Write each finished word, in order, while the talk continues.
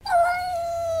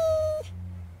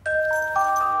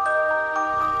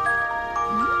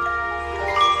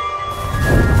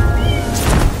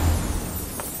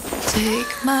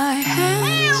my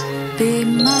hands, be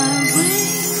my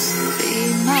wings, be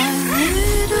my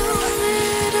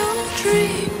little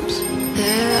dreams.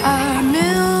 There are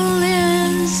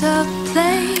millions of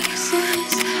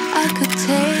places I could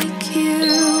take you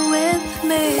with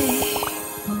me.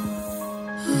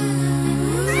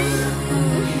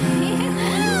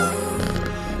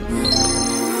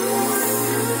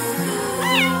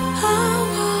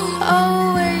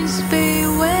 Always be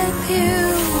with you,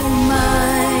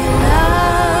 my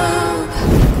love.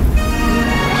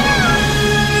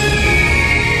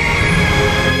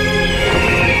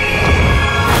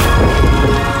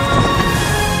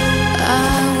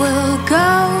 I will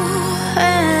go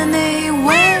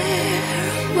anywhere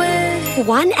with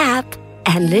One app,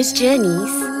 endless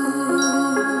journeys.